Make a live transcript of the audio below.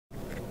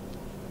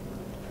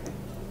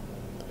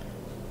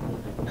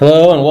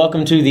Hello and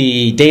welcome to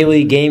the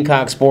Daily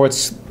Gamecock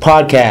Sports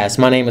Podcast.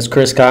 My name is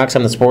Chris Cox.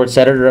 I'm the sports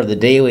editor of the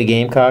Daily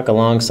Gamecock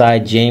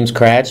alongside James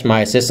Kratch,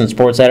 my assistant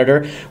sports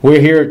editor. We're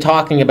here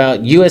talking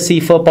about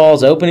USC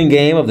football's opening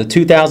game of the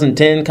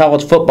 2010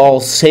 college football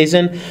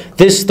season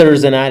this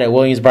Thursday night at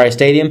Williams-Brice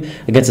Stadium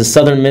against the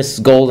Southern Miss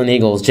Golden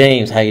Eagles.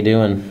 James, how you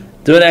doing?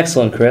 Doing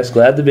excellent, Chris.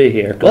 Glad to be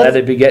here. Glad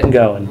to be getting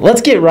going.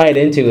 Let's get right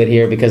into it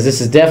here because this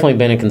has definitely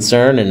been a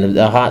concern and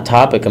a hot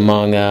topic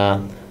among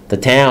the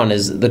town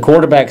is the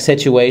quarterback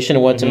situation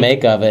and what to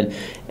make of it.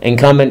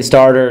 Incumbent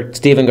starter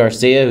Stephen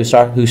Garcia,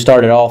 who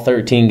started all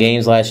 13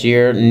 games last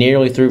year,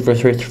 nearly threw for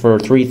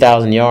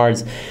 3,000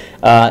 yards, in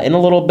a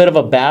little bit of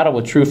a battle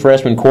with true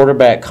freshman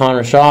quarterback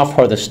Connor Shaw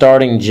for the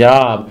starting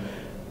job.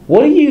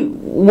 What do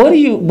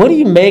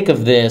you make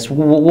of this?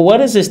 What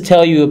does this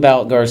tell you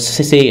about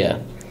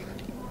Garcia?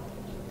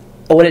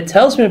 What it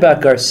tells me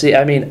about Garcia,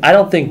 I mean, I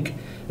don't think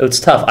it's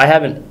tough. I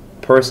haven't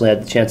personally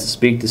had the chance to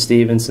speak to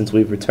Steven since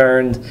we've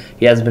returned.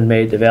 He hasn't been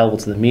made available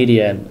to the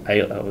media in, I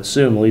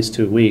assume, at least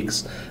 2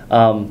 weeks.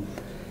 When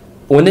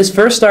this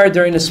first started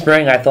during the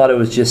spring, I thought it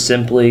was just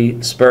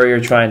simply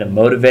Spurrier trying to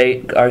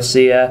motivate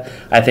Garcia.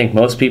 I think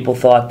most people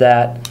thought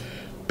that.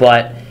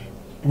 But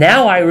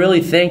now I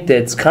really think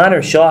that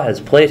Connor Shaw has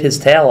played his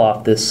tail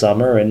off this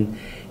summer, and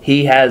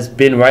he has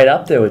been right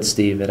up there with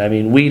Steven. I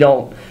mean, we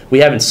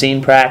haven't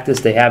seen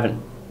practice. They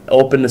haven't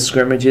opened the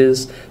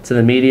scrimmages to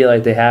the media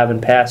like they have in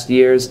past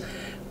years.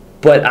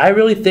 But I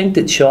really think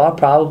that Shaw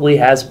probably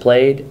has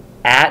played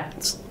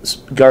at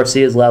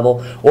Garcia's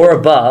level or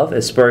above,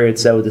 as Spurrier had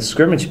said with the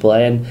scrimmage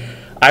play. And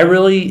I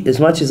really, as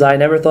much as I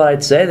never thought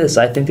I'd say this,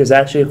 I think there's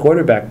actually a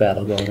quarterback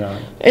battle going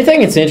on. I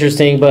think it's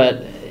interesting,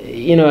 but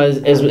you know,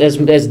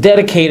 as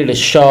dedicated as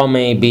Shaw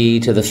may be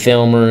to the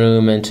film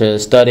room and to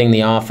studying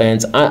the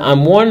offense,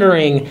 I'm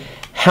wondering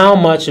how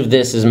much of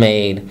this is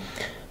made,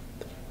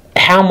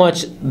 how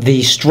much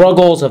the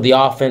struggles of the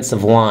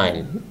offensive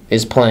line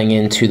is playing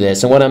into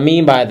this. And what I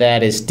mean by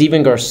that is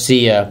Stephen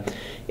Garcia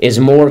is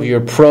more of your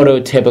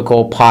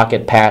prototypical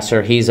pocket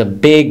passer. He's a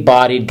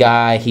big-bodied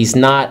guy. He's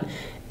not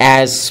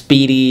as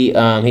speedy.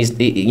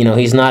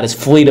 He's not as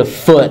fleet of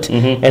foot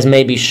as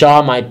maybe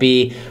Shaw might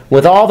be.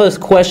 With all those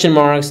question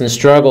marks and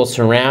struggles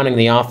surrounding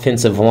the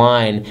offensive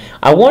line,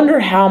 I wonder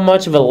how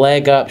much of a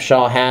leg up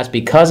Shaw has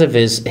because of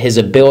his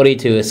ability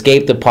to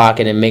escape the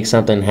pocket and make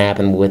something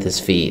happen with his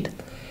feet.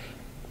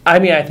 I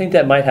mean, I think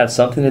that might have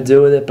something to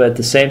do with it, but at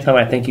the same time,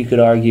 I think you could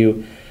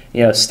argue,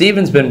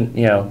 Steven's been,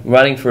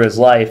 running for his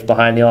life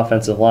behind the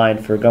offensive line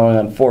for going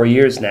on 4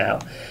 years now.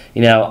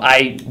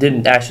 I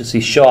didn't actually see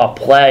Shaw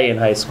play in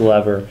high school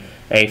ever,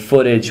 any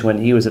footage when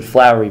he was at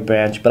Flowery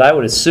Branch, but I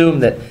would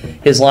assume that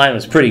his line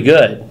was pretty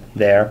good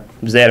there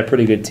because they had a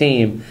pretty good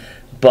team.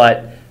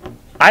 But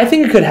I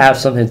think it could have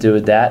something to do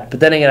with that. But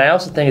then again, I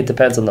also think it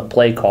depends on the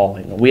play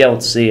calling. We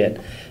don't see it.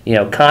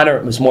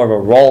 Connor was more of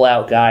a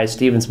rollout guy.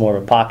 Steven's more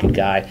of a pocket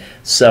guy.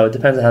 So it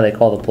depends on how they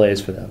call the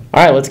plays for them.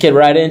 All right, let's get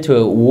right into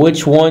it.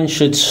 Which one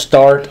should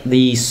start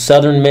the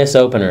Southern Miss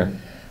opener?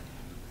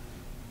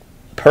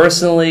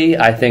 Personally,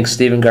 I think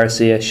Stephen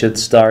Garcia should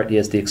start. He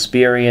has the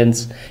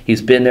experience.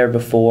 He's been there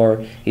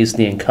before. He's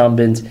the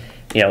incumbent.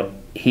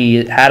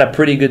 He had a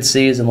pretty good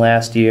season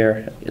last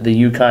year. The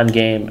UConn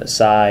game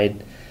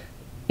aside,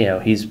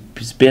 he's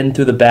been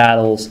through the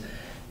battles.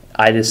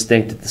 I just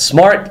think that the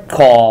smart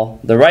call,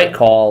 the right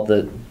call,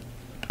 the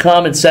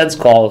common sense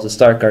call is to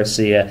start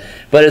Garcia.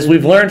 But as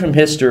we've learned from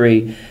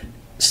history,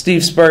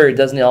 Steve Spurrier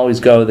doesn't always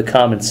go the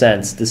common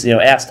sense.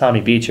 Ask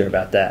Tommy Beecher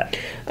about that.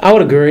 I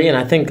would agree, and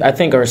I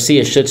think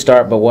Garcia should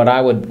start. But what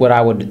I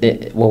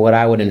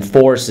would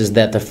enforce is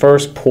that the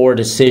first poor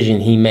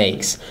decision he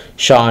makes,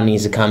 Shaw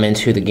needs to come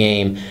into the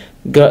game.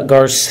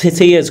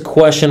 Garcia's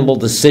questionable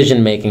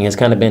decision-making has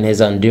kind of been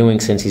his undoing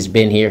since he's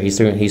been here. He's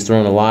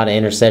thrown a lot of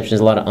interceptions,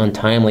 a lot of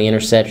untimely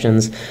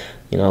interceptions.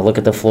 Look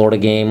at the Florida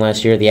game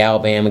last year, the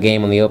Alabama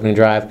game on the opening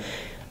drive.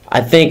 I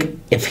think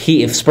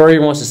if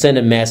Spurrier wants to send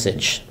a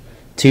message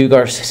to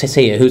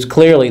Garcia, who's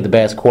clearly the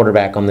best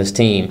quarterback on this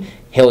team,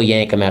 he'll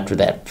yank him after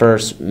that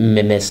first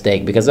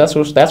mistake because that's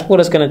what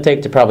it's going to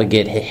take to probably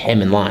get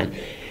him in line.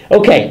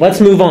 Okay, let's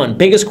move on.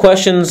 Biggest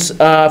questions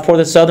for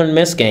the Southern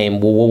Miss game.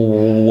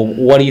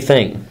 What do you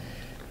think?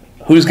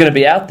 Who's going to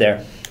be out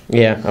there?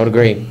 Yeah, I would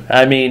agree.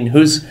 I mean,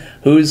 who's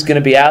going to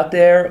be out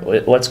there?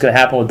 What's going to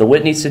happen with the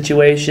Whitney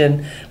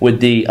situation? With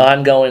the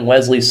ongoing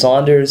Wesley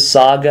Saunders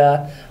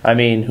saga? I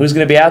mean, who's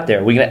going to be out there?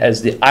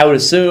 I would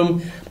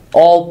assume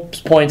all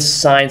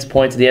signs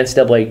point to the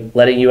NCAA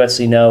letting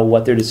USC know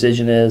what their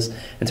decision is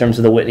in terms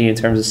of the Whitney, in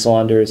terms of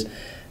Saunders.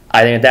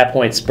 I think at that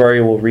point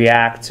Spurrier will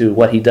react to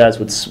what he does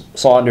with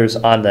Saunders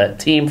on the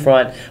team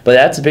front. But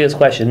that's the biggest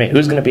question to me.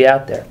 Who's going to be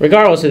out there?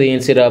 Regardless of the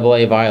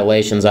NCAA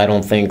violations, I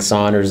don't think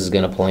Saunders is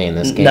going to play in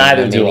this game.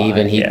 Neither do I.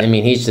 I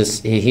mean,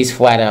 he's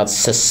flat out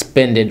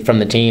suspended from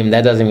the team.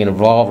 That doesn't even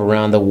revolve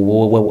around the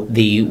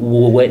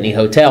Whitney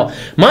Hotel.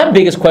 My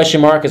biggest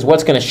question mark is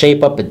what's going to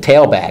shape up the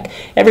tailback.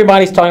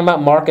 Everybody's talking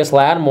about Marcus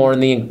Lattimore,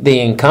 and the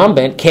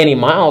incumbent, Kenny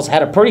Miles,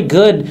 had a pretty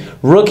good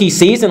rookie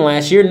season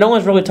last year. No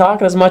one's really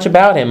talking as much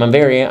about him.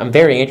 I'm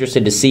very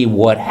interested to see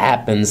what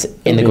happens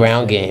in the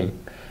ground game.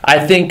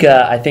 I think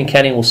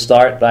Kenny will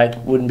start, but I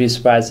wouldn't be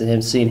surprised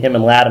at seeing him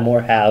and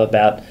Lattimore have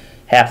about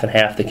half and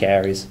half the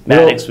carries.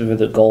 Maddox with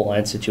the goal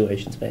line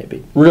situations,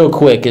 maybe. Real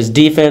quick, is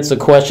defense a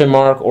question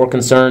mark or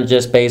concern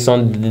just based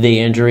on the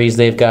injuries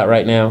they've got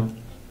right now?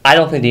 I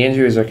don't think the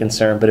injuries are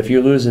concerned, but if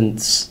you're losing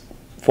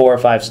 4 or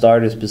 5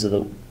 starters because of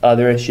the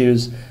other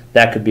issues,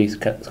 that could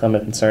become a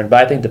concern.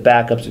 But I think the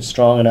backups are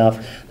strong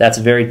enough. That's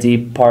a very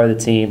deep part of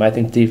the team. I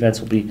think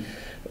defense will be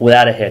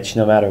without a hitch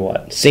no matter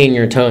what.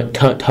 Senior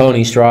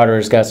Tony Strader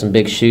has got some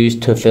big shoes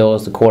to fill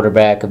as the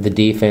quarterback of the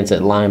defense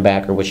at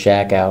linebacker with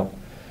Shaq out.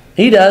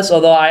 He does,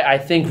 although I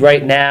think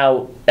right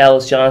now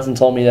Ellis Johnson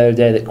told me the other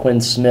day that Quinn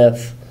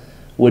Smith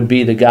would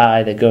be the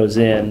guy that goes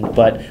in,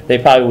 but they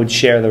probably would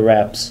share the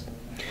reps.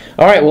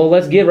 All right, well,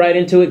 let's get right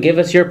into it. Give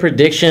us your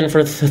prediction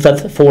for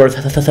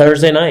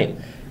Thursday night.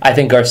 I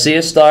think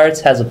Garcia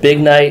starts, has a big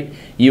night.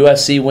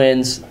 USC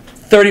wins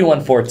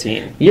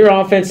 31-14. Your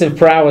offensive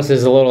prowess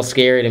is a little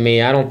scary to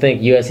me. I don't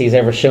think USC's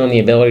ever shown the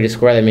ability to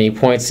score that many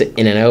points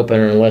in an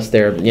opener unless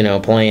they're,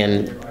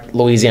 playing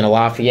Louisiana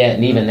Lafayette,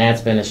 and even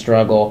that's been a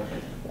struggle.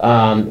 But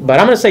I'm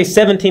going to say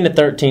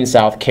 17-13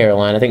 South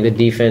Carolina. I think the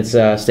defense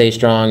stays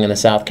strong, and the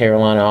South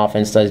Carolina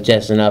offense does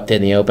just enough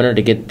in the opener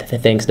to get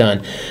things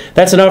done.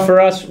 That's enough for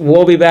us.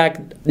 We'll be back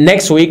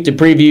next week to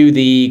preview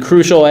the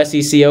crucial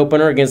SEC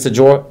opener against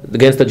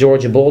the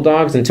Georgia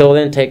Bulldogs. Until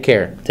then, take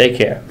care. Take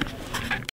care.